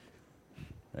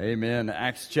Amen.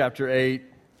 Acts chapter 8. If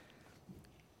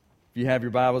you have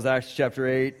your Bibles, Acts chapter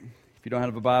 8. If you don't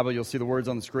have a Bible, you'll see the words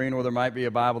on the screen, or there might be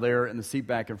a Bible there in the seat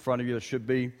back in front of you. There should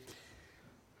be.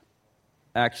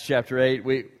 Acts chapter 8.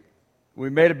 We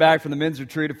made it back from the men's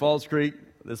retreat at Falls Creek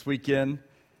this weekend,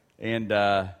 and it's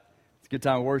a good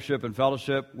time of worship and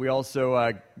fellowship. We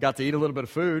also got to eat a little bit of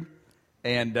food,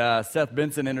 and Seth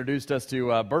Benson introduced us to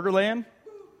Burgerland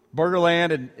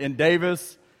in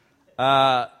Davis.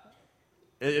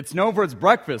 It's known for its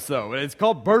breakfast, though. It's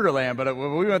called Burgerland, but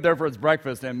we went there for its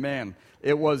breakfast, and man,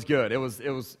 it was good. It was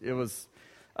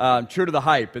true to the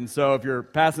hype. And so, if you're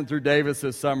passing through Davis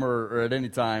this summer or at any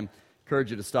time,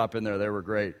 encourage you to stop in there. They were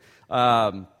great.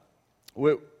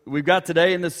 We've got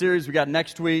today in this series. We got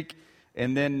next week,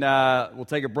 and then we'll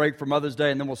take a break for Mother's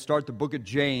Day, and then we'll start the Book of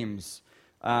James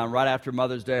right after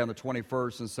Mother's Day on the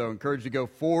 21st. And so, encourage you to go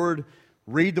forward,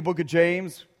 read the Book of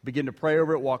James, begin to pray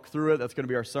over it, walk through it. That's going to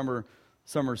be our summer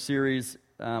series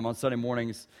on Sunday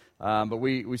mornings. But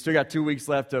we still got 2 weeks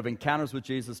left of Encounters with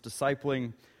Jesus,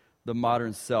 Discipling the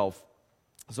Modern Self.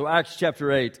 So Acts chapter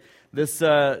 8, this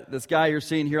guy you're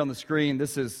seeing here on the screen,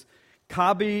 this is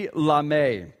Kabi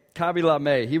Lame. Kabi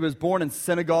Lame. He was born in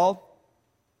Senegal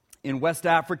in West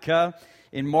Africa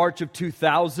in March of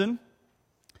 2000.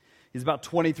 He's about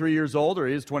 23 years old, or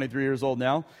he is 23 years old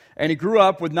now, and he grew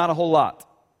up with not a whole lot.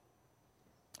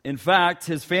 In fact,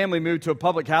 his family moved to a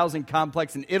public housing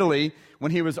complex in Italy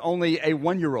when he was only a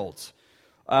 1-year-old.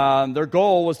 Their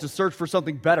goal was to search for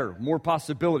something better, more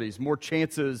possibilities, more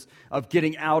chances of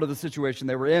getting out of the situation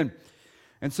they were in.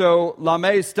 And so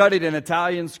Lame studied in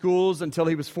Italian schools until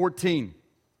he was 14.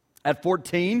 At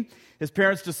 14, his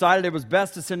parents decided it was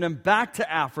best to send him back to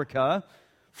Africa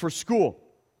for school.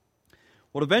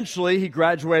 Well, eventually he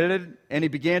graduated and he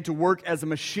began to work as a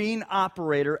machine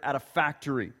operator at a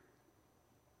factory.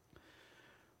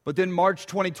 But then March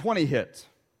 2020 hit.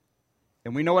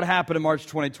 And we know what happened in March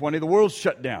 2020. The world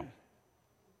shut down.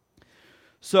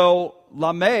 So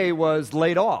Lame was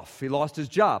laid off. He lost his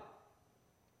job.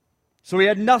 So he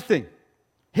had nothing.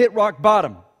 Hit rock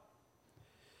bottom.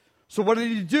 So what did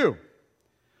he do?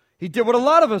 He did what a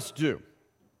lot of us do.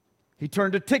 He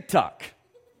turned to TikTok.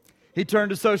 He turned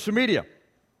to social media.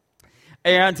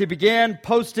 And he began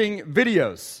posting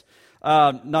videos.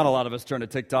 Not a lot of us turn to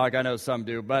TikTok. I know some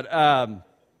do. But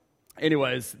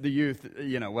anyways, the youth,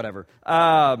 whatever.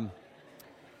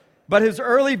 But his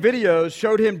early videos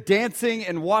showed him dancing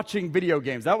and watching video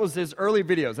games. That was his early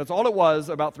videos. That's all it was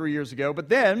about 3 years ago. But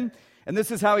then, and this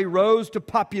is how he rose to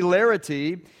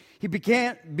popularity, he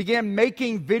began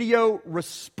making video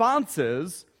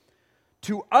responses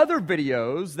to other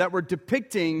videos that were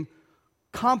depicting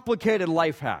complicated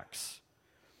life hacks.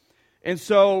 And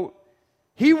so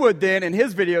he would then, in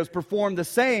his videos, perform the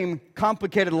same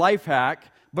complicated life hack,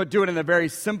 but do it in a very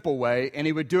simple way, and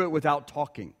he would do it without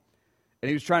talking. And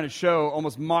he was trying to show,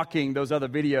 almost mocking those other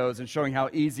videos and showing how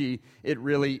easy it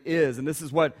really is. And this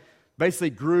is what basically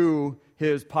grew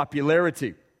his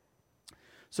popularity.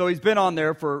 So he's been on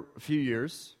there for a few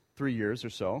years, 3 years or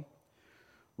so.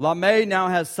 Lame now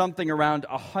has something around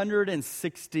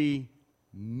 160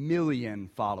 million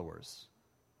followers.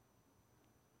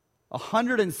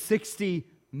 160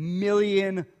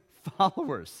 million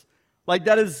followers. Like,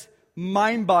 that is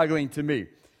mind-boggling to me.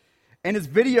 And his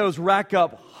videos rack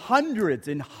up hundreds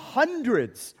and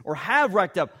hundreds, or have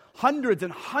racked up hundreds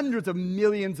and hundreds of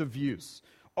millions of views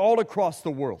all across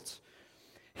the world.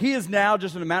 He is now,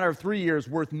 just in a matter of 3 years,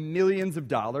 worth millions of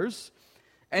dollars.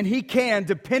 And he can,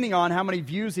 depending on how many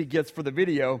views he gets for the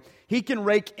video, he can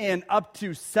rake in up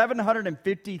to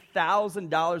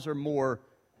 $750,000 or more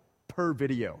per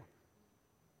video.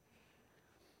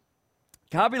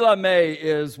 Kabi Lame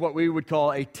is what we would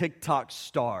call a TikTok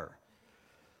star,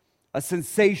 a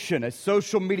sensation, a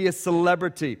social media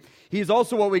celebrity. He's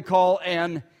also what we call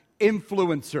an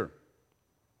influencer,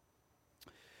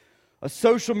 a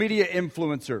social media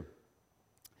influencer.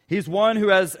 He's one who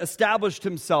has established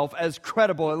himself as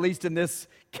credible, at least in this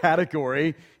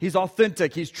category. He's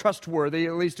authentic, he's trustworthy,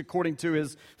 at least according to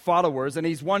his followers, and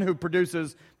he's one who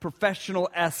produces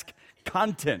professional-esque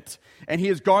content. And he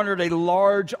has garnered a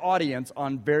large audience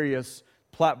on various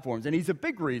platforms. And he's a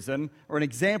big reason, or an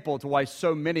example, to why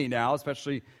so many now,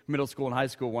 especially middle school and high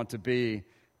school, want to be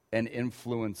an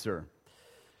influencer.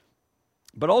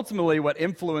 But ultimately, what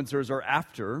influencers are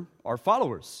after are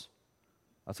followers.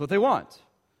 That's what they want.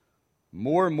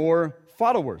 More and more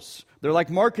followers. They're like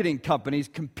marketing companies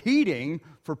competing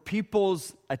for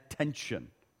people's attention.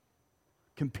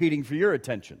 Competing for your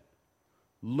attention.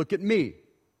 Look at me.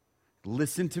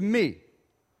 Listen to me.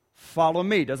 Follow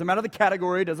me. Doesn't matter the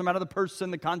category, doesn't matter the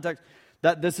person, the context.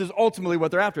 That this is ultimately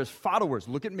what they're after, is followers.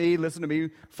 Look at me, listen to me,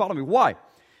 follow me. Why?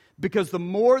 Because the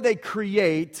more they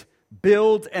create,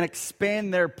 build, and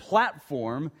expand their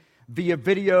platform via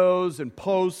videos and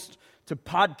posts to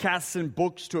podcasts and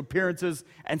books to appearances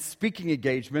and speaking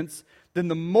engagements, then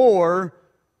the more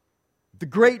the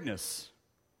greatness,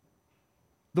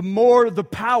 the more the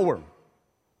power,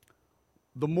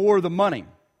 the more the money,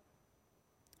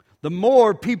 the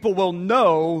more people will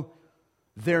know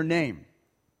their name.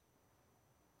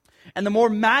 And the more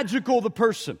magical the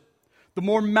person, the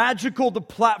more magical the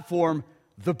platform,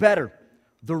 the better,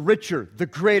 the richer, the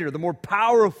greater, the more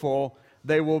powerful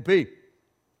they will be.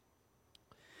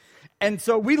 And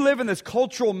so we live in this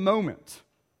cultural moment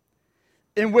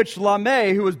in which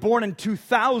LaMay, who was born in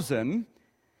 2000,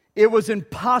 it was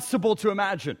impossible to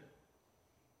imagine.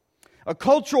 A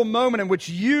cultural moment in which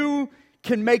you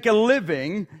can make a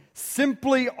living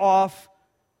simply off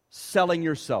selling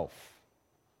yourself.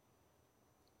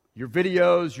 Your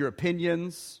videos, your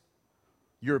opinions,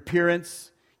 your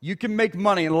appearance. You can make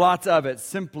money, and lots of it,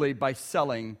 simply by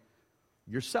selling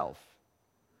yourself.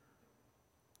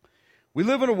 We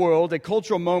live in a world, a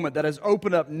cultural moment that has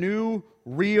opened up new,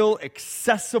 real,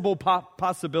 accessible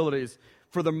possibilities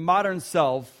for the modern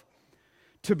self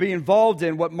to be involved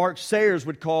in what Mark Sayers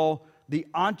would call the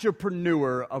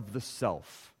entrepreneur of the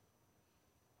self.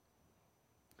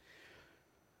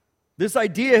 This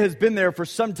idea has been there for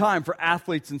some time for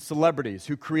athletes and celebrities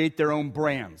who create their own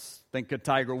brands. Think of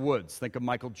Tiger Woods. Think of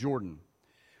Michael Jordan.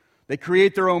 They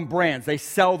create their own brands. They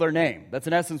sell their name. That's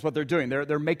in essence what they're doing.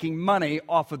 They're making money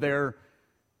off of their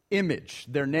image,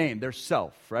 their name, their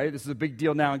self, right? This is a big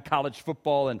deal now in college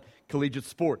football and collegiate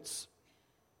sports.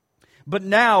 But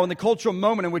now, in the cultural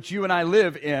moment in which you and I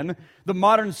live in, the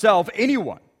modern self,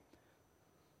 anyone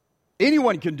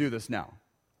can do this now.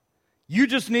 You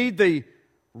just need the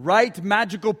right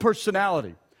magical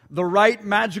personality, the right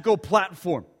magical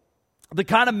platform, the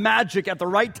kind of magic at the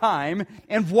right time,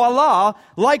 and voila,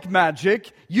 like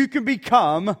magic, you can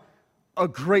become a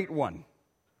great one.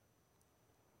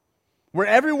 Where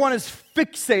everyone is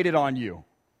fixated on you,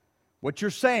 what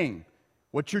you're saying,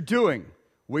 what you're doing,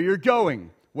 where you're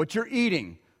going, what you're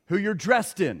eating, who you're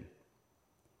dressed in.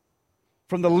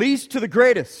 From the least to the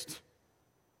greatest,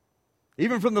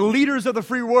 even from the leaders of the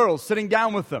free world, sitting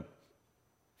down with them,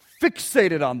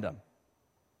 fixated on them.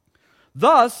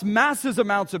 Thus, massive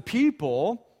amounts of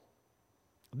people,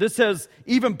 this has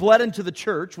even bled into the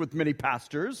church with many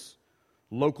pastors,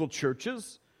 local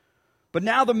churches, but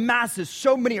now the masses,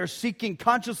 so many are seeking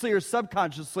consciously or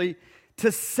subconsciously to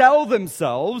sell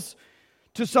themselves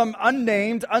to some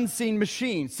unnamed, unseen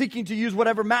machine, seeking to use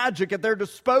whatever magic at their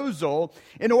disposal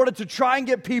in order to try and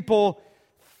get people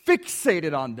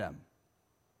fixated on them.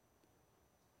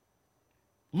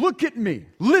 Look at me,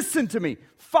 listen to me,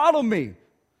 follow me,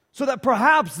 so that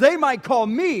perhaps they might call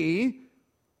me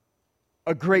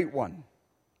a great one.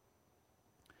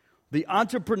 The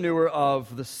entrepreneur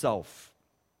of the self.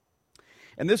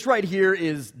 And this right here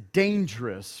is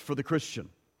dangerous for the Christian.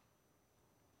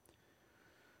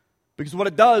 Because what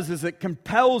it does is it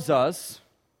compels us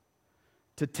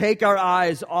to take our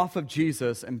eyes off of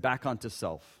Jesus and back onto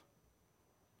self.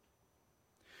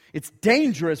 It's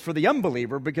dangerous for the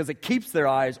unbeliever because it keeps their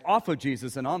eyes off of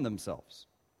Jesus and on themselves.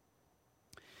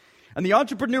 And the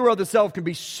entrepreneur of the self can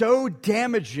be so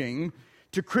damaging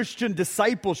to Christian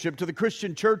discipleship, to the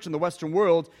Christian church in the Western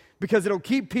world, because it'll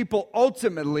keep people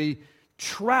ultimately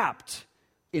trapped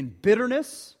in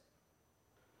bitterness,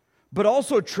 but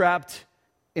also trapped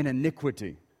in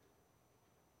iniquity.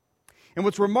 And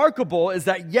what's remarkable is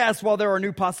that, yes, while there are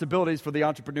new possibilities for the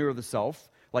entrepreneur of the self,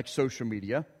 like social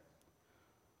media,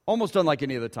 almost unlike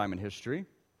any other time in history,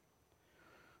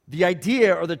 the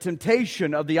idea or the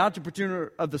temptation of the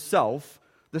entrepreneur of the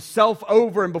self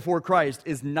over and before Christ,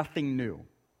 is nothing new.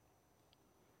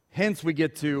 Hence, we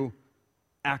get to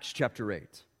Acts chapter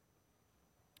 8.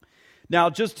 Now,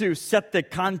 just to set the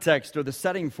context or the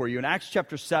setting for you, in Acts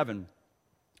chapter 7,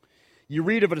 you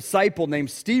read of a disciple named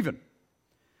Stephen.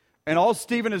 And all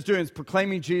Stephen is doing is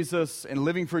proclaiming Jesus and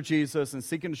living for Jesus and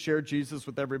seeking to share Jesus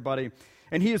with everybody.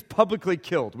 And he is publicly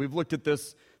killed. We've looked at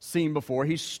this scene before.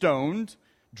 He's stoned,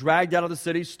 dragged out of the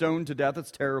city, stoned to death.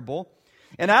 It's terrible.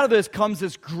 And out of this comes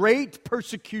this great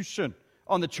persecution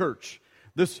on the church.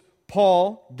 This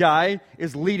Paul guy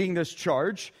is leading this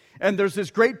charge. And there's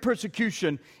this great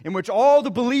persecution in which all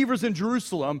the believers in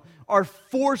Jerusalem are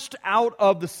forced out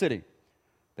of the city.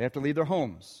 They have to leave their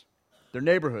homes, their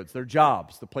neighborhoods, their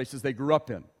jobs, the places they grew up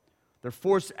in. They're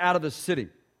forced out of the city.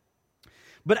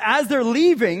 But as they're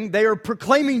leaving, they are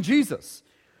proclaiming Jesus.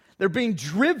 They're being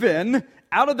driven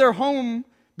out of their home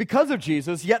because of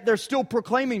Jesus, yet they're still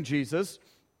proclaiming Jesus.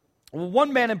 Well,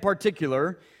 one man in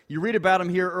particular, you read about him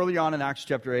here early on in Acts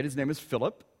chapter 8. His name is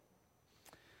Philip.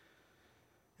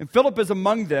 And Philip is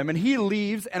among them, and he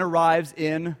leaves and arrives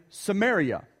in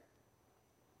Samaria.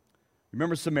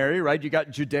 Remember Samaria, right? You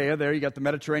got Judea there. You got the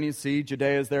Mediterranean Sea.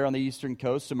 Judea is there on the eastern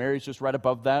coast. Samaria is just right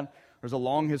above that. There's a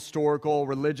long historical,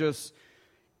 religious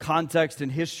context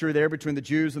and history there between the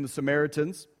Jews and the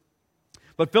Samaritans.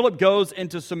 But Philip goes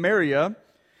into Samaria,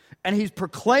 and he's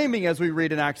proclaiming, as we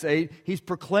read in Acts 8, he's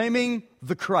proclaiming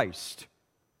the Christ.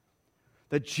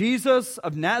 That Jesus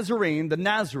of Nazarene, the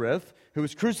Nazareth, who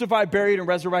was crucified, buried, and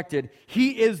resurrected,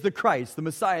 he is the Christ, the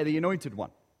Messiah, the anointed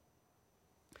one.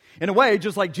 In a way,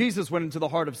 just like Jesus went into the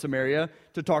heart of Samaria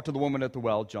to talk to the woman at the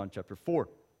well, John chapter 4.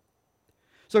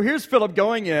 So here's Philip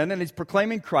going in, and he's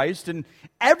proclaiming Christ, and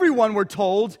everyone, we're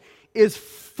told, is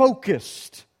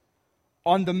focused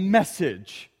on the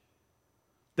message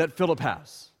that Philip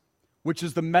has, which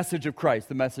is the message of Christ,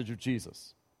 the message of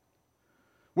Jesus.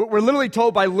 We're literally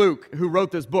told by Luke, who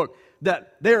wrote this book,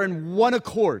 that they're in one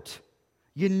accord,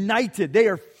 united. They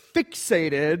are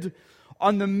fixated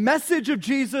on the message of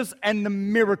Jesus and the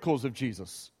miracles of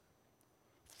Jesus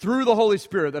through the Holy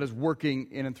Spirit that is working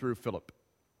in and through Philip.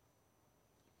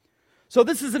 So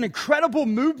this is an incredible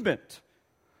movement.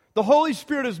 The Holy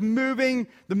Spirit is moving.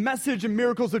 The message and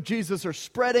miracles of Jesus are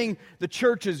spreading. The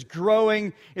church is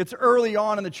growing. It's early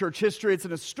on in the church history. It's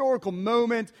an historical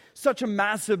moment, such a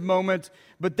massive moment.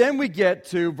 But then we get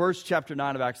to verse chapter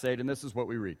 9 of Acts 8, and this is what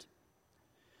we read.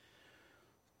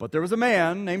 But there was a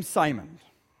man named Simon.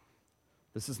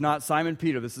 This is not Simon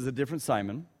Peter. This is a different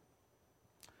Simon.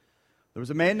 There was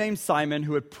a man named Simon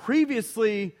who had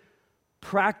previously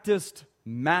practiced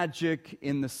magic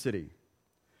in the city.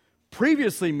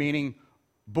 Previously meaning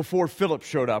before Philip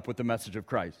showed up with the message of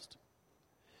Christ.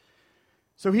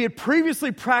 So he had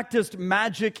previously practiced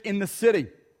magic in the city.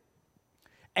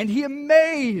 And he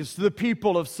amazed the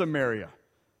people of Samaria.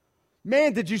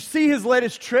 Man, did you see his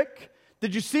latest trick?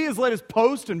 Did you see his latest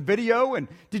post and video? And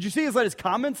did you see his latest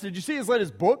comments? Did you see his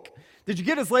latest book? Did you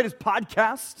get his latest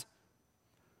podcast?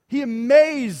 He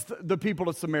amazed the people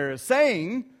of Samaria,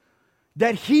 saying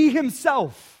that he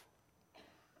himself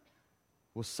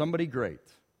was somebody great.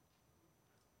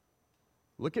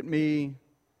 Look at me,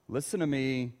 listen to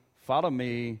me, follow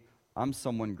me, I'm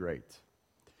someone great.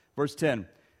 Verse 10,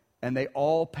 and they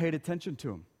all paid attention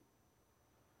to him.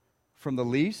 From the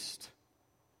least,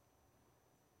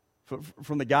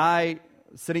 from the guy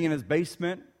sitting in his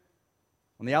basement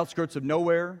on the outskirts of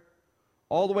nowhere,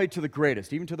 all the way to the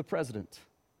greatest, even to the president.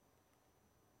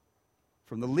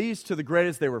 From the least to the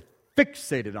greatest, they were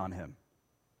fixated on him,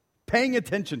 paying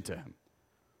attention to him.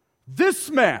 This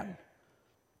man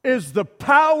is the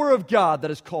power of God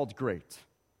that is called great.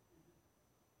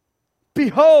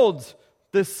 Behold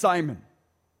this Simon,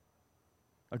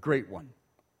 a great one.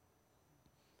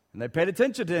 And they paid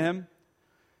attention to him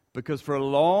because for a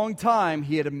long time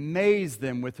he had amazed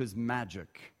them with his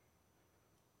magic.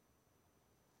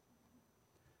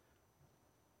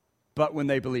 But when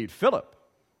they believed Philip,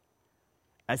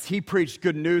 as he preached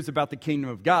good news about the kingdom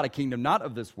of God, a kingdom not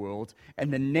of this world,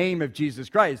 and the name of Jesus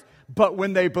Christ, but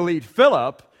when they believed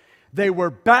Philip, they were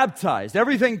baptized.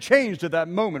 Everything changed at that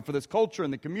moment for this culture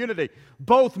and the community,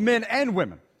 both men and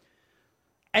women.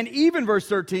 And even, verse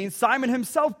 13, Simon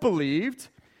himself believed,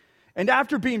 and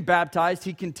after being baptized,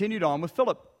 he continued on with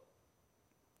Philip.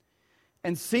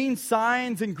 And seeing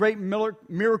signs and great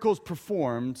miracles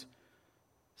performed,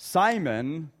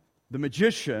 Simon, the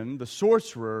magician, the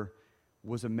sorcerer,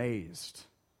 was amazed.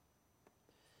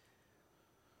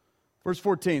 Verse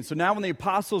 14, so now when the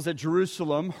apostles at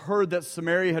Jerusalem heard that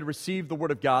Samaria had received the word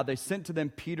of God, they sent to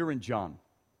them Peter and John.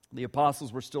 The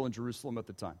apostles were still in Jerusalem at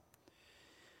the time,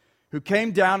 who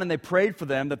came down and they prayed for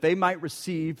them that they might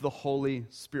receive the Holy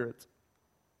Spirit.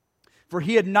 For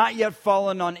he had not yet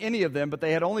fallen on any of them, but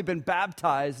they had only been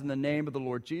baptized in the name of the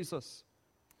Lord Jesus.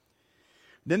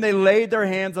 Then they laid their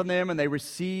hands on them and they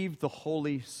received the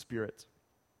Holy Spirit.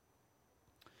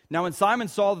 Now when Simon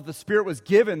saw that the Spirit was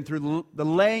given through the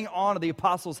laying on of the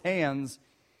apostles' hands,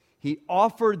 he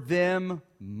offered them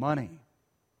money.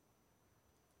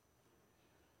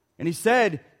 And he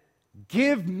said,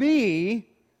 give me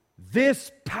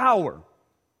this power,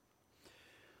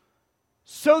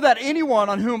 so that anyone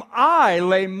on whom I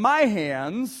lay my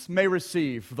hands may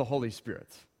receive the Holy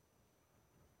Spirit.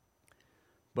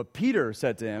 But Peter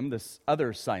said to him, this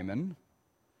other Simon,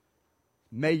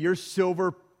 may your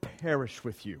silver perish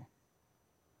with you,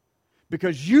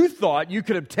 because you thought you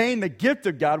could obtain the gift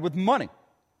of God with money.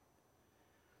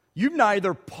 You've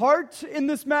neither part in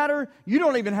this matter, you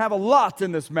don't even have a lot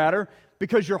in this matter,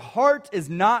 because your heart is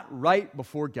not right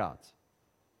before God.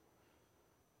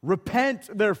 Repent,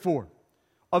 therefore,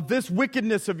 of this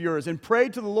wickedness of yours, and pray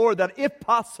to the Lord that, if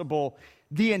possible,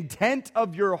 the intent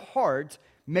of your heart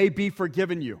may be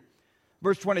forgiven you.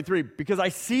 Verse 23, because I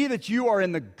see that you are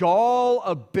in the gall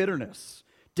of bitterness,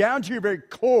 down to your very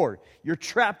core. You're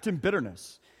trapped in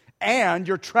bitterness, and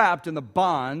you're trapped in the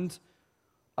bond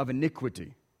of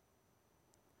iniquity.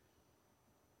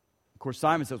 Of course,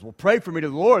 Simon says, well, pray for me to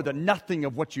the Lord that nothing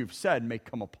of what you've said may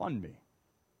come upon me.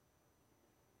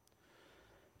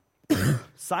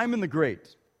 Simon the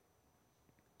Great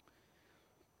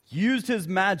used his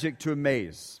magic to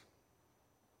amaze,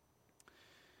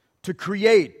 to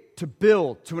create, to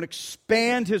build, to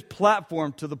expand his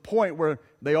platform to the point where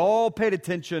they all paid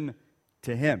attention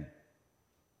to him,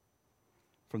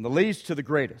 from the least to the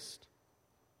greatest.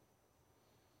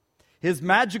 His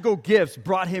magical gifts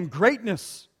brought him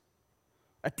greatness,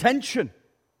 attention.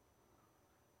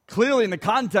 Clearly, in the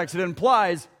context, it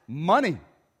implies money,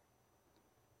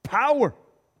 power.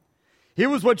 He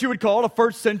was what you would call a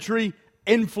first century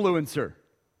influencer.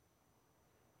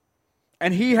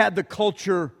 And he had the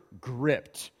culture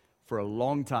gripped for a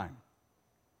long time.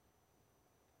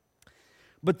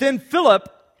 But then Philip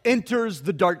enters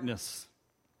the darkness,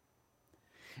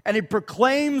 and he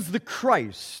proclaims the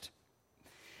Christ.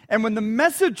 And when the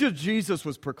message of Jesus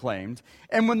was proclaimed,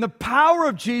 and when the power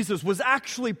of Jesus was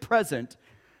actually present,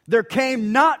 there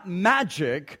came not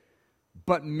magic,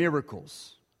 but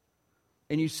miracles.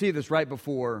 And you see this right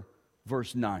before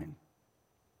verse 9.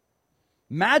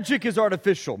 Magic is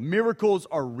artificial. Miracles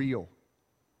are real.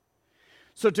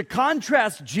 So to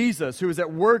contrast Jesus, who is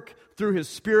at work through his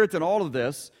Spirit and all of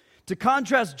this, to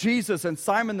contrast Jesus and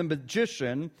Simon the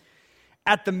magician,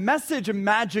 at the message and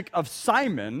magic of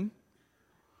Simon,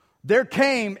 there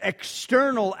came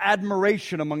external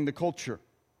admiration among the culture.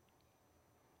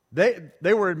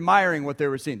 They were admiring what they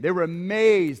were seeing. They were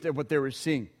amazed at what they were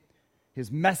seeing. His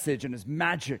message and his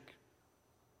magic.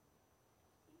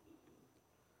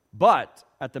 But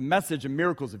at the message and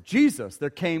miracles of Jesus, there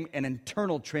came an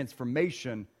internal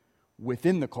transformation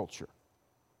within the culture.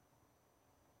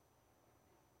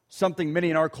 Something many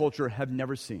in our culture have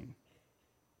never seen.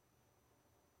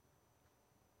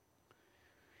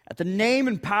 At the name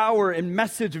and power and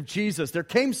message of Jesus, there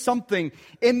came something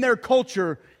in their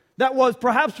culture that was,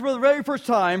 perhaps for the very first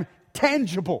time,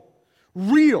 tangible,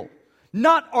 real,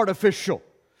 not artificial,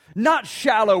 not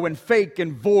shallow and fake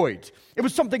and void. It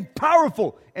was something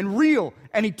powerful and real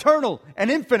and eternal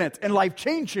and infinite and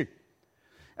life-changing.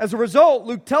 As a result,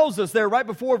 Luke tells us there right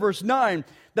before verse 9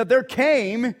 that there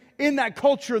came, in that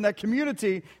culture, in that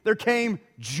community, there came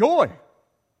joy.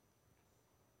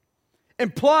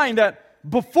 Implying that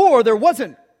before there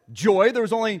wasn't joy, there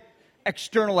was only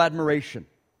external admiration.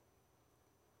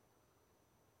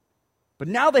 But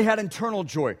now they had internal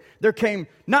joy. There came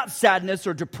not sadness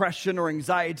or depression or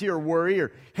anxiety or worry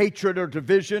or hatred or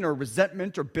division or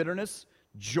resentment or bitterness.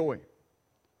 Joy.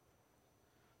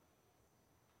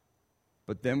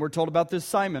 But then we're told about this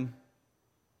Simon.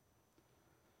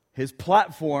 His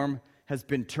platform has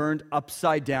been turned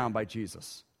upside down by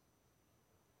Jesus,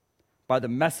 by the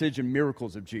message and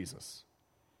miracles of Jesus.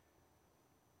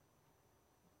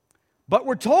 But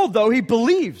we're told, though, he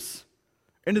believes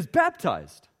and is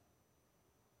baptized.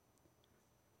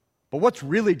 But what's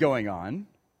really going on,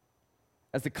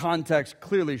 as the context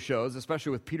clearly shows,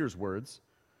 especially with Peter's words,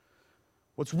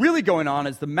 what's really going on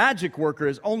is the magic worker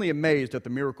is only amazed at the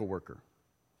miracle worker,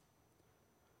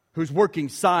 who's working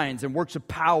signs and works of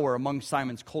power among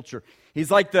Simon's culture. He's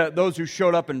like those who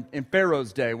showed up in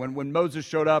Pharaoh's day. When Moses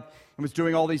showed up and was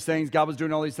doing all these things, God was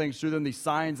doing all these things through them, these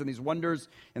signs and these wonders.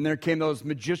 And there came those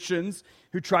magicians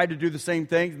who tried to do the same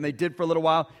things, and they did for a little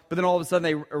while. But then all of a sudden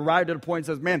they arrived at a point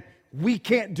and says, man, we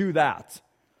can't do that.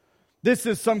 This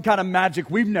is some kind of magic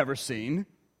we've never seen.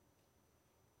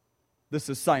 This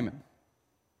is Simon.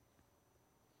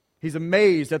 He's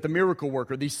amazed at the miracle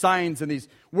worker, these signs and these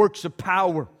works of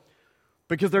power,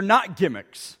 because they're not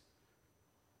gimmicks.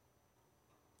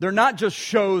 They're not just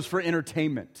shows for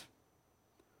entertainment.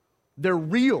 They're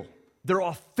real. They're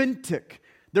authentic.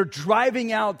 They're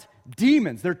driving out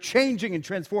demons. They're changing and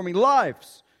transforming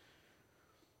lives.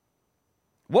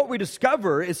 What we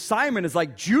discover is Simon is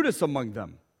like Judas among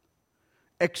them.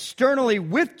 Externally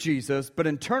with Jesus, but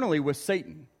internally with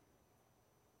Satan.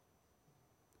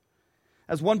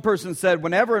 As one person said,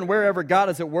 whenever and wherever God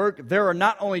is at work, there are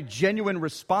not only genuine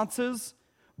responses,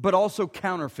 but also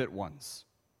counterfeit ones.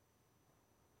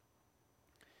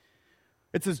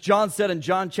 It's as John said in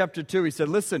John chapter 2, he said,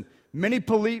 listen, many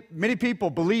people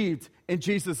believed in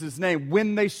Jesus' name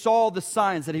when they saw the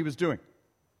signs that he was doing.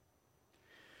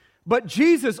 But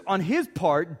Jesus, on his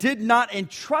part, did not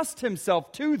entrust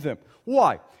himself to them.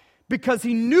 Why? because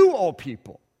he knew all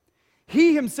people.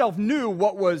 He himself knew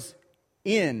what was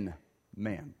in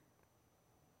man.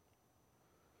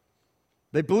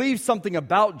 They believed something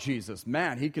about Jesus.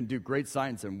 Man, he can do great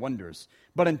signs and wonders.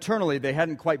 But internally, they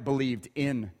hadn't quite believed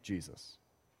in Jesus.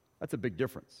 That's a big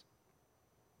difference.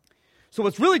 So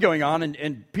what's really going on,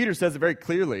 and Peter says it very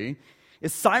clearly,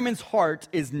 is Simon's heart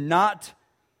is not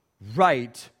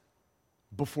right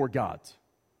before God.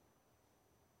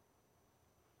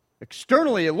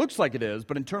 Externally, it looks like it is,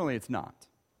 but internally, it's not.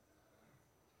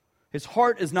 His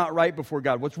heart is not right before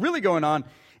God. What's really going on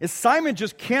is Simon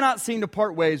just cannot seem to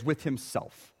part ways with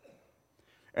himself.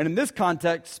 And in this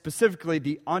context, specifically,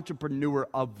 the entrepreneur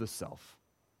of the self.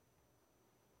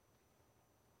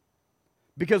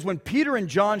 Because when Peter and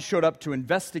John showed up to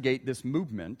investigate this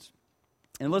movement,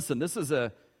 and listen, this is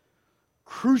a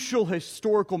crucial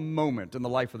historical moment in the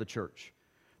life of the church.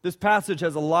 This passage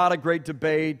has a lot of great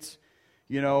debate,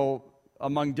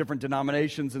 among different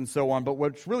denominations and so on. But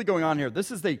what's really going on here,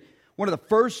 this is one of the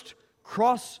first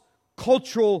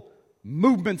cross-cultural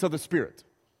movements of the Spirit.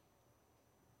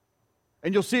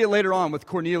 And you'll see it later on with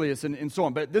Cornelius and so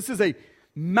on. But this is a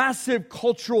massive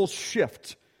cultural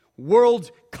shift, world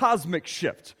cosmic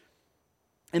shift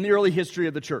in the early history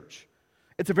of the church.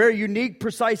 It's a very unique,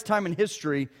 precise time in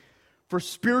history for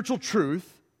spiritual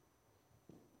truth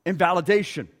and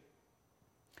validation.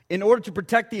 In order to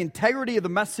protect the integrity of the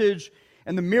message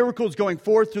and the miracles going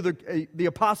forth through the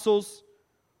apostles,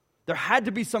 there had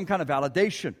to be some kind of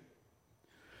validation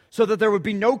so that there would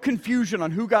be no confusion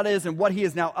on who God is and what he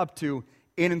is now up to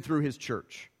in and through his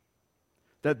church.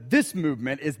 That this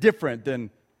movement is different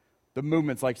than the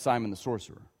movements like Simon the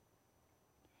sorcerer.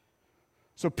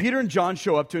 So Peter and John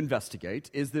show up to investigate.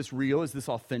 Is this real? Is this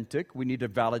authentic? We need to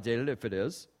validate it if it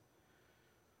is.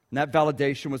 And that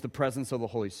validation was the presence of the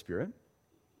Holy Spirit.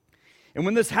 And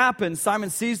when this happens, Simon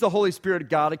sees the Holy Spirit of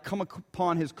God come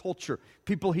upon his culture,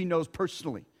 people he knows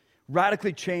personally,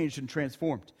 radically changed and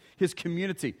transformed, his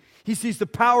community. He sees the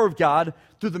power of God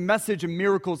through the message and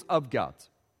miracles of God.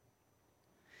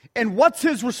 And what's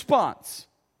his response?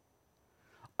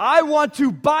 I want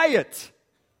to buy it.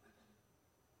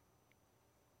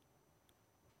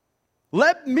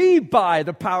 Let me buy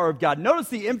the power of God. Notice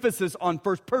the emphasis on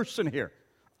first person here.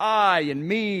 I and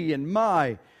me and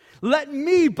my. Let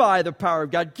me buy the power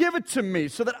of God. Give it to me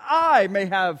so that I may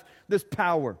have this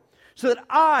power. So that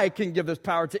I can give this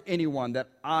power to anyone that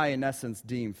I, in essence,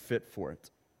 deem fit for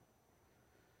it.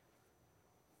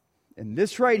 And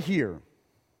this right here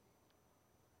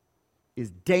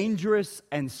is dangerous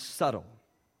and subtle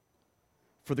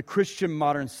for the Christian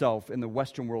modern self in the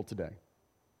Western world today.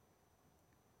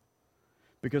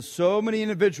 Because so many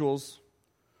individuals,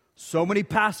 so many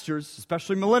pastors,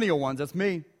 especially millennial ones, that's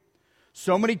me,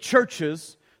 so many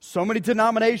churches, so many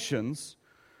denominations,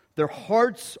 their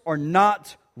hearts are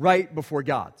not right before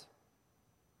God.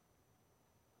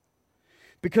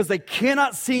 Because they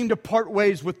cannot seem to part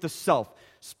ways with the self.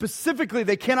 Specifically,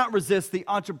 they cannot resist the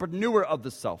entrepreneur of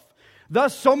the self.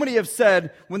 Thus, so many have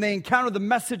said, when they encounter the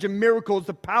message and miracles,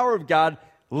 the power of God,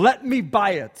 let me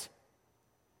buy it.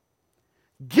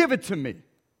 Give it to me,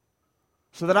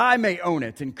 so that I may own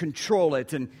it and control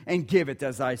it and give it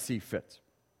as I see fit.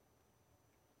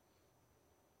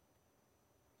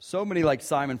 So many, like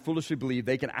Simon, foolishly believe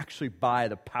they can actually buy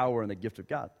the power and the gift of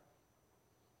God.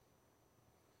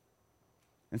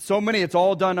 And so many, it's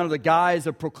all done under the guise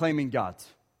of proclaiming God.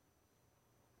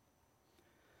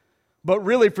 But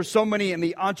really, for so many in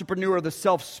the entrepreneur of the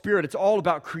self spirit, it's all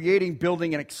about creating,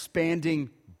 building, and expanding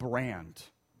brand,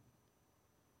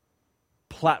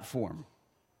 platform,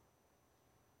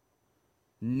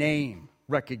 name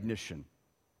recognition.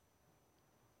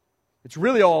 It's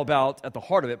really all about, at the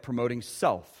heart of it, promoting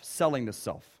self, selling the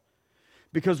self.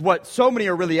 Because what so many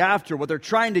are really after, what they're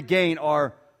trying to gain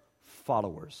are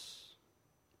followers.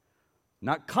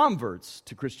 Not converts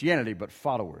to Christianity, but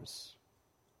followers.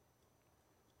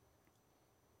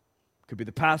 Could be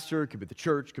the pastor, could be the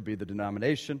church, could be the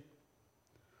denomination.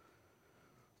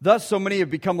 Thus, so many have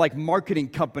become like marketing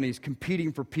companies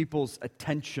competing for people's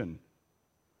attention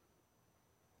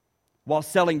while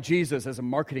selling Jesus as a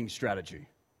marketing strategy.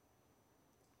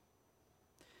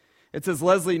 It's as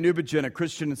Leslie Newbigin, a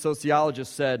Christian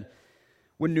sociologist, said,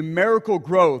 when numerical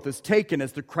growth is taken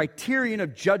as the criterion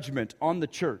of judgment on the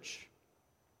church.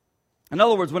 In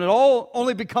other words, when it all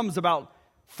only becomes about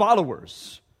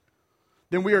followers,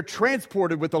 then we are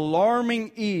transported with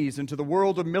alarming ease into the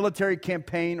world of military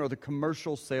campaign or the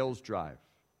commercial sales drive.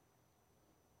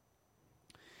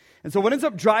 And so what ends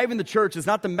up driving the church is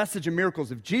not the message and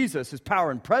miracles of Jesus, his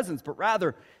power and presence, but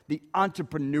rather the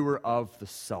entrepreneur of the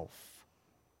self.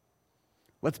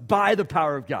 Let's buy the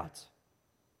power of God.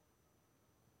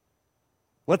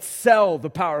 Let's sell the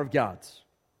power of God.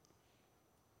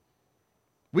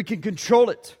 We can control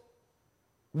it.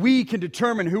 We can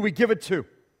determine who we give it to.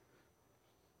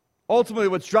 Ultimately,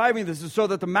 what's driving this is so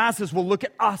that the masses will look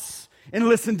at us and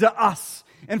listen to us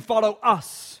and follow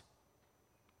us.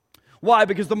 Why?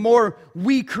 Because the more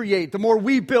we create, the more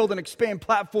we build and expand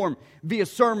platform via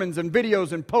sermons and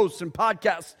videos and posts and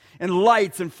podcasts and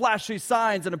lights and flashy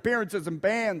signs and appearances and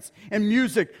bands and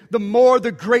music, the more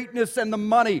the greatness and the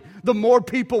money, the more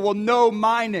people will know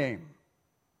my name.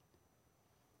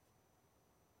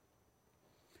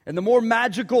 And the more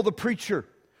magical the preacher,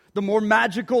 the more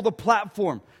magical the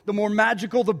platform, the more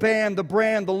magical the band, the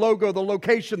brand, the logo, the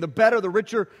location, the better, the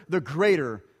richer, the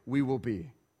greater we will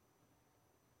be.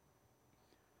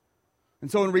 And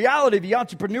so in reality, the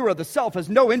entrepreneur of the self has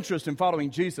no interest in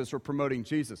following Jesus or promoting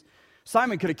Jesus.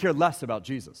 Simon could have cared less about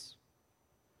Jesus,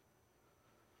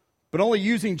 but only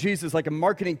using Jesus like a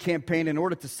marketing campaign in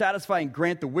order to satisfy and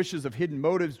grant the wishes of hidden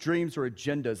motives, dreams, or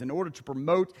agendas, in order to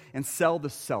promote and sell the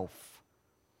self,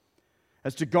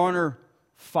 as to garner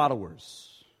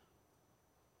followers,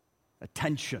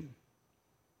 attention,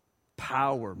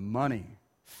 power, money,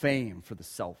 fame for the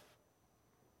self.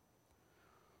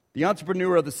 The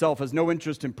entrepreneur of the self has no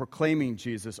interest in proclaiming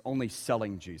Jesus, only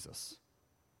selling Jesus.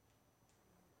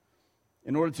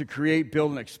 In order to create,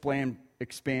 build, and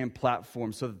expand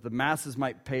platforms so that the masses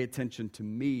might pay attention to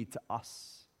me, to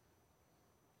us.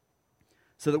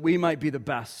 So that we might be the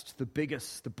best, the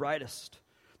biggest, the brightest.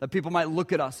 That people might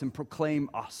look at us and proclaim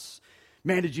us.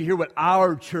 Man, did you hear what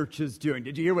our church is doing?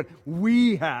 Did you hear what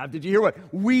we have? Did you hear what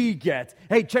we get?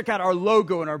 Hey, check out our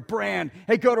logo and our brand.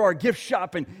 Hey, go to our gift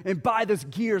shop and buy this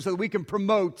gear so that we can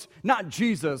promote not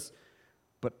Jesus,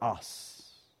 but us.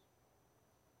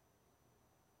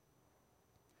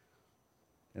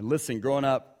 And listen, growing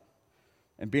up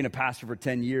and being a pastor for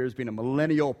 10 years, being a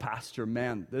millennial pastor,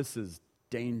 man, this is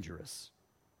dangerous.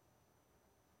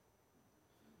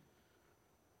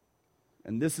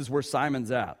 And this is where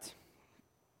Simon's at.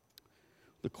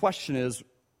 The question is,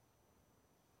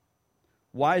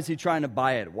 why is he trying to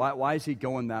buy it? Why is he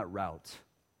going that route?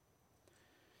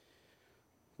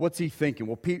 What's he thinking?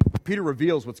 Well, Peter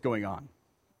reveals what's going on.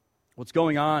 What's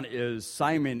going on is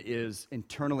Simon is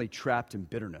internally trapped in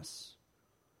bitterness.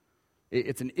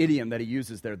 It's an idiom that he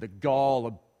uses there, the gall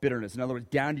of bitterness. In other words,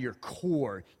 down to your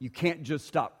core, you can't just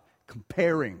stop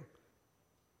comparing.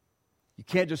 You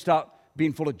can't just stop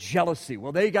being full of jealousy.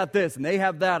 Well, they got this, and they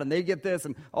have that, and they get this,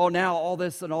 and oh, now all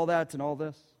this, and all that, and all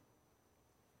this.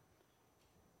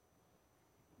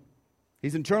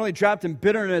 He's internally trapped in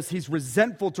bitterness. He's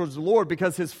resentful towards the Lord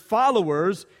because his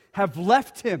followers have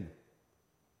left him.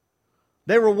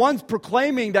 They were once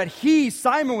proclaiming that he,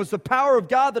 Simon, was the power of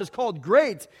God that is called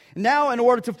great. Now, in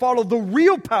order to follow the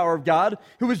real power of God,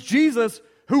 who is Jesus,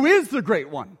 who is the great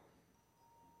one.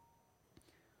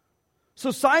 So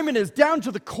Simon is down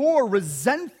to the core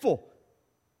resentful,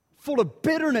 full of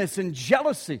bitterness and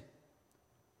jealousy.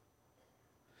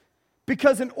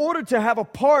 Because in order to have a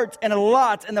part and a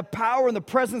lot in the power and the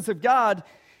presence of God,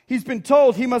 he's been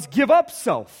told he must give up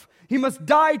self. He must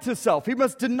die to self. He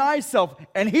must deny self.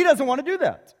 And he doesn't want to do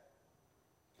that.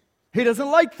 He doesn't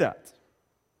like that.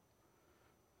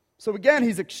 So again,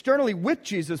 he's externally with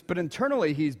Jesus, but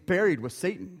internally he's buried with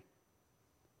Satan.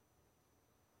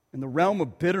 In the realm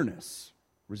of bitterness,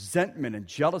 resentment, and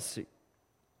jealousy.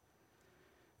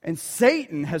 And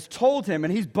Satan has told him,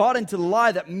 and he's bought into the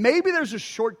lie, that maybe there's a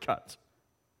shortcut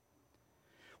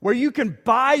where you can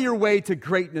buy your way to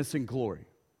greatness and glory.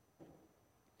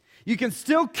 You can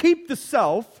still keep the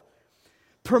self,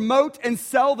 promote and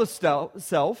sell the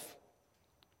self,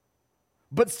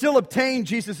 but still obtain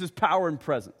Jesus' power and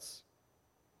presence.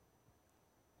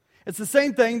 It's the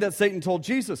same thing that Satan told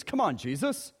Jesus. Come on,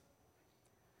 Jesus.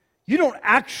 You don't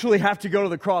actually have to go to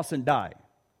the cross and die.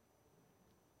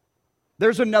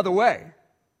 There's another way.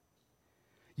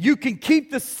 You can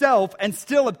keep the self and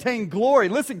still obtain glory.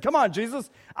 Listen, come on, Jesus.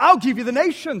 I'll give you the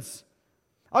nations.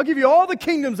 I'll give you all the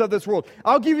kingdoms of this world.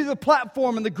 I'll give you the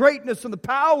platform and the greatness and the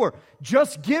power.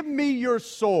 Just give me your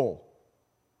soul.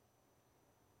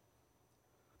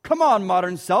 Come on,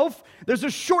 modern self. There's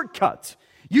a shortcut.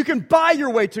 You can buy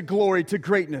your way to glory, to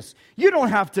greatness. You don't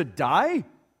have to die.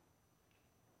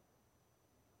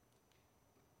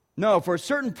 No, for a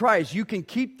certain price, you can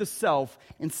keep the self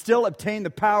and still obtain the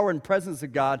power and presence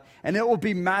of God, and it will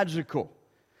be magical.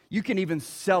 You can even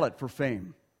sell it for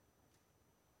fame.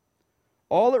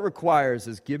 All it requires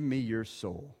is give me your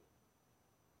soul.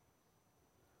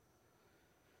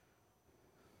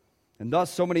 And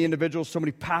thus, so many individuals, so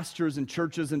many pastors and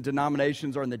churches and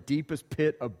denominations are in the deepest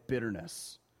pit of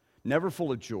bitterness. Never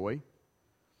full of joy,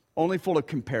 only full of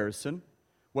comparison,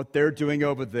 what they're doing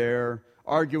over there,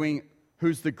 arguing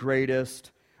who's the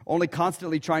greatest, only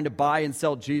constantly trying to buy and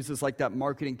sell Jesus like that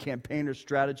marketing campaign or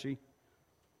strategy.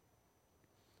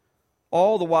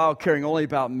 All the while caring only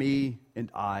about me and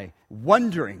I,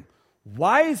 wondering,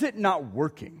 why is it not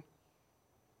working?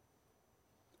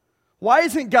 Why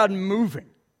isn't God moving?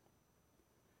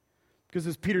 Because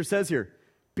as Peter says here,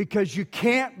 because you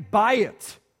can't buy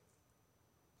it.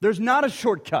 There's not a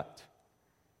shortcut.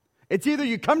 It's either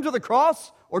you come to the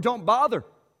cross or don't bother.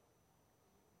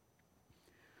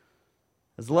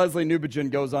 As Leslie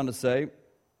Newbigin goes on to say,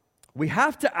 we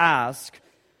have to ask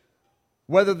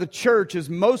whether the church is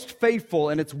most faithful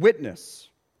in its witness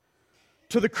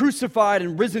to the crucified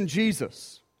and risen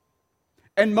Jesus,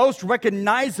 and most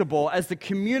recognizable as the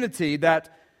community that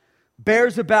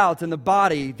bears about in the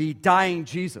body the dying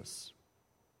Jesus.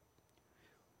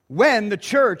 When the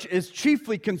church is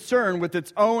chiefly concerned with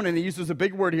its own, and he uses a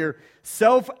big word here,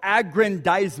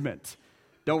 self-aggrandizement.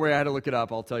 Don't worry, I had to look it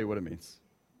up. I'll tell you what it means.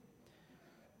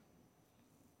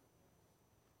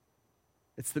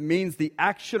 It means the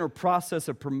action or process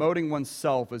of promoting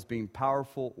oneself as being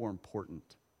powerful or important.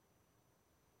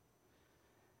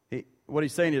 What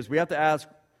he's saying is we have to ask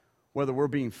whether we're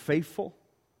being faithful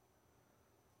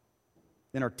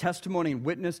in our testimony and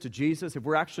witness to Jesus, if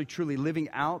we're actually truly living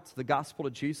out the gospel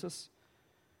of Jesus,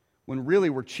 when really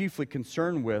we're chiefly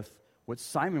concerned with what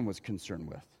Simon was concerned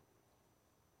with.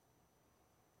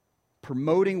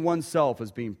 Promoting oneself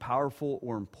as being powerful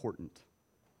or important.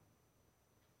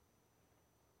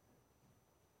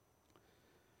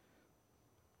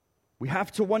 We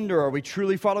have to wonder, are we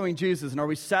truly following Jesus, and are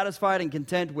we satisfied and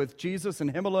content with Jesus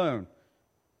and Him alone?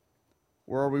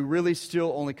 Or are we really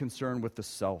still only concerned with the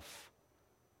self,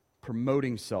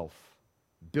 promoting self,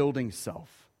 building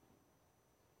self?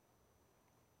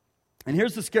 And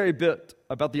here's the scary bit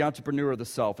about the entrepreneur of the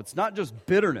self. It's not just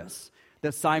bitterness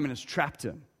that Simon is trapped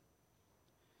in.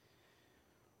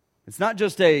 It's not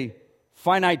just a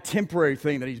finite temporary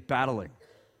thing that he's battling.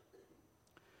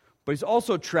 But he's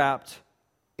also trapped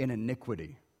in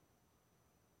iniquity.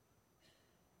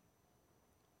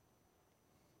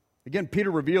 Again, Peter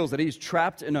reveals that he's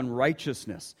trapped in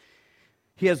unrighteousness.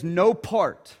 He has no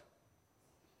part.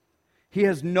 He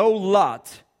has no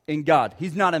lot in God.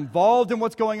 He's not involved in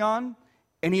what's going on,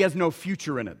 and he has no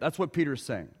future in it. That's what Peter's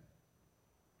saying.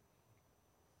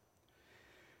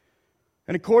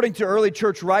 And according to early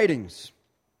church writings,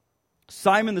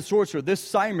 Simon the sorcerer, this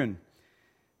Simon,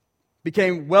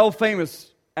 became well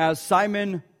famous as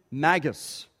Simon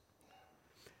Magus.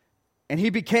 And he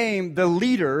became the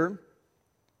leader,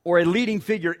 or a leading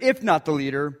figure, if not the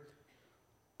leader,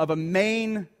 of a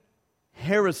main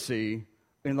heresy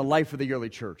in the life of the early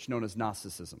church, known as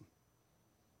Gnosticism.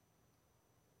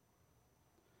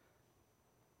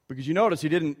 Because you notice he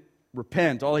didn't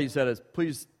repent. All he said is,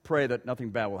 please pray that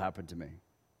nothing bad will happen to me.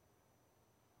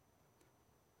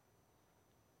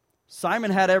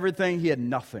 Simon had everything, he had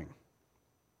nothing.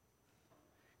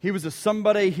 He was a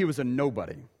somebody, he was a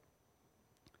nobody.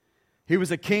 He was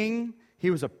a king,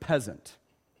 he was a peasant.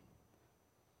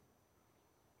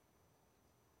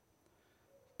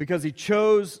 Because he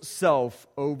chose self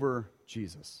over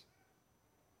Jesus.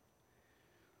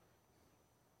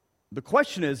 The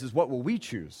question is what will we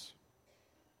choose?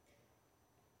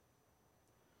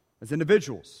 As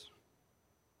individuals,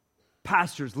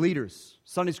 pastors, leaders,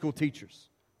 Sunday school teachers,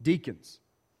 deacons,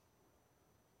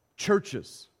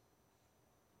 churches.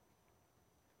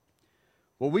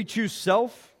 Will we choose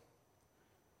self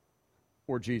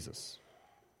or Jesus?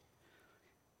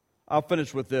 I'll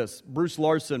finish with this. Bruce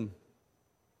Larson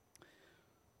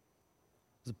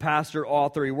is a pastor,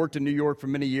 author. He worked in New York for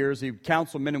many years. He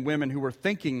counseled men and women who were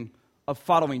thinking of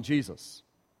following Jesus.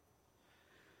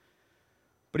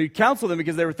 But he'd counsel them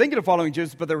because they were thinking of following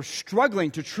Jesus, but they were struggling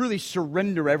to truly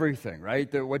surrender everything,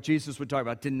 right? What Jesus would talk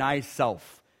about, deny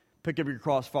self, pick up your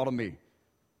cross, follow me.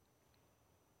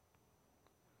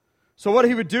 So what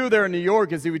he would do there in New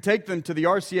York is he would take them to the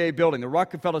RCA building, the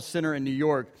Rockefeller Center in New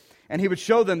York, and he would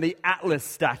show them the Atlas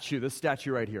statue, this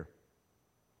statue right here.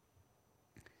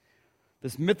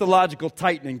 This mythological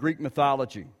titan in Greek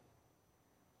mythology.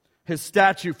 His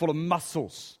statue full of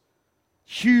muscles,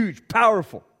 huge,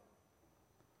 powerful,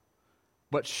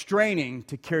 but straining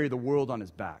to carry the world on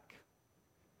his back.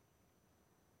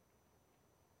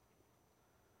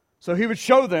 So he would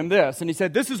show them this, and he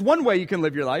said, this is one way you can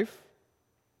live your life.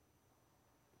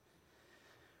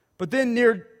 But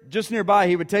then just nearby,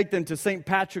 he would take them to St.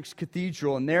 Patrick's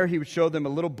Cathedral, and there he would show them a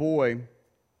little boy,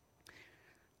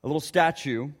 a little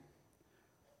statue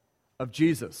of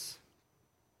Jesus.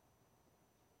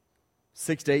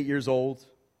 6 to 8 years old.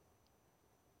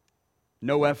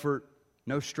 No effort,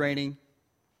 no straining.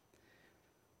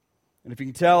 And if you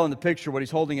can tell in the picture, what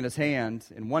he's holding in his hand,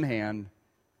 in one hand,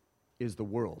 is the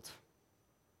world.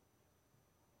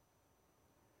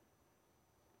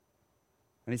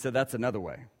 And he said, that's another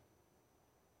way.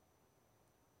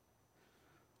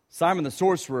 Simon the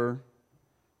sorcerer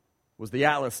was the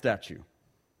Atlas statue.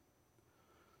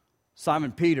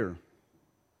 Simon Peter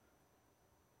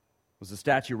was the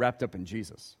statue wrapped up in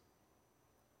Jesus.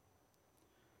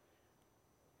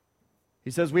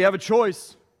 He says we have a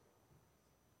choice.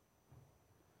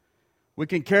 We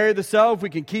can carry the self, we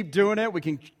can keep doing it, we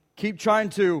can keep trying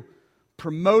to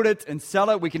promote it and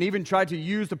sell it. We can even try to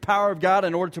use the power of God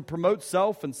in order to promote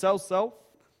self and sell self.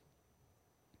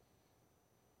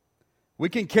 We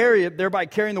can carry it, thereby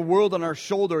carrying the world on our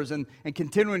shoulders and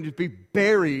continuing to be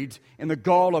buried in the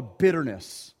gall of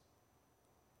bitterness.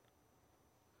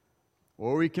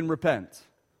 Or we can repent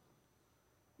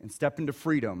and step into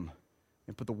freedom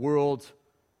and put the world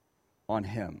on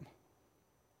Him.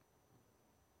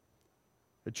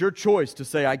 It's your choice to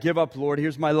say, I give up, Lord,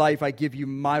 here's my life, I give you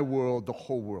my world, the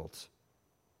whole world.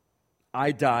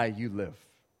 I die, you live.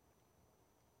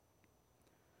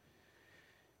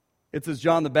 It's as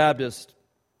John the Baptist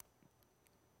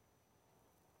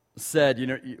said, you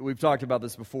know, we've talked about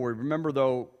this before. Remember,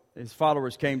 though, his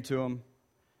followers came to him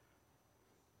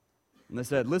and they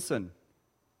said, listen,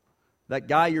 that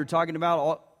guy you're talking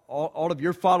about, all of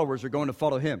your followers are going to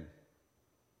follow him.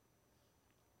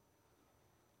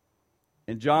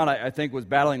 And John, I think, was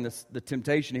battling the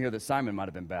temptation here that Simon might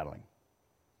have been battling.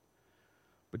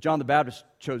 But John the Baptist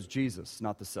chose Jesus,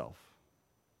 not the self.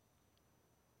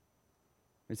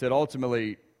 He said,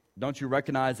 ultimately, don't you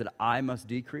recognize that I must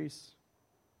decrease?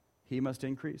 He must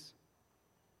increase?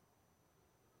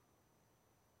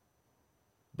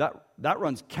 That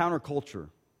runs counterculture.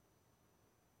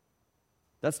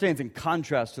 That stands in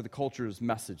contrast to the culture's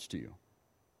message to you.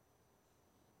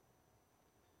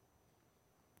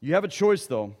 You have a choice,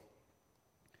 though.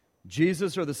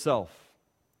 Jesus or the self?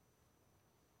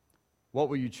 What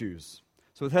will you choose?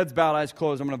 So with heads bowed, eyes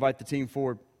closed, I'm going to invite the team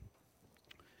forward.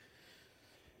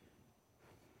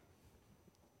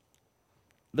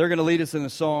 They're going to lead us in a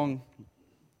song.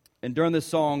 And during this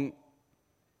song,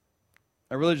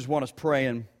 I really just want us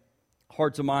praying,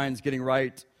 hearts and minds getting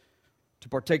right, to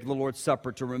partake of the Lord's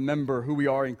Supper, to remember who we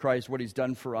are in Christ, what He's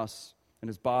done for us, and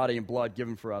His body and blood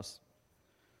given for us.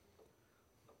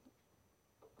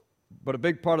 But a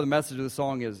big part of the message of the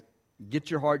song is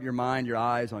get your heart, your mind, your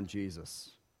eyes on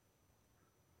Jesus.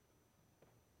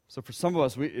 So for some of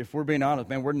us, if we're being honest,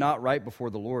 man, we're not right before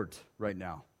the Lord right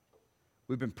now.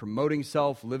 We've been promoting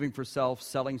self, living for self,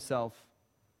 selling self.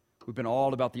 We've been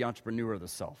all about the entrepreneur of the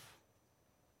self.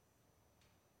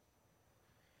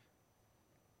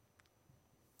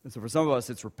 And so for some of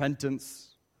us, it's repentance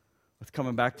with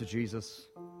coming back to Jesus.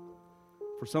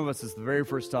 For some of us, it's the very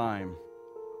first time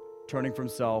turning from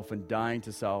self and dying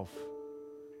to self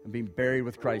and being buried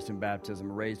with Christ in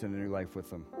baptism, raised in a new life with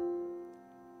Him.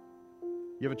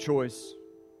 You have a choice.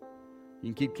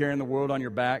 You can keep carrying the world on your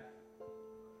back.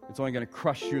 It's only going to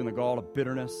crush you in the gall of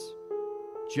bitterness,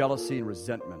 jealousy, and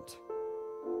resentment.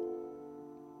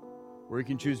 Or you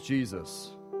can choose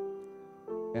Jesus,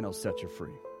 and He'll set you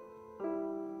free.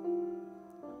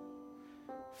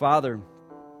 Father,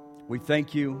 we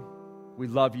thank you, we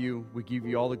love you, we give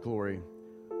you all the glory.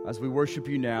 As we worship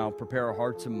you now, prepare our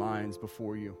hearts and minds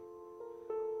before you.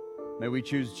 May we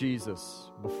choose Jesus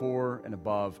before and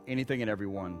above anything and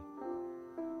everyone,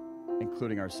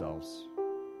 including ourselves.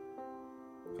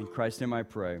 In Christ's name I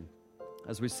pray.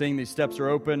 As we sing, these steps are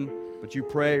open, but you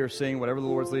pray or sing whatever the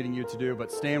Lord's leading you to do,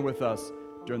 but stand with us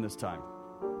during this time.